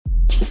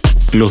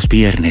Los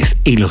viernes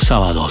y los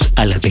sábados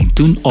a las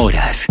 21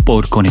 horas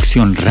por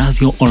Conexión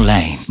Radio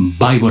Online.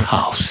 Bible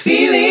House,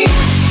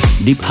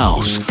 Deep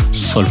House,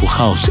 Soulful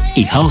House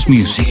y House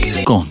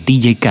Music con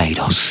DJ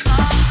Kairos.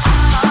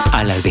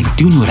 A las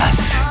 21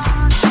 horas.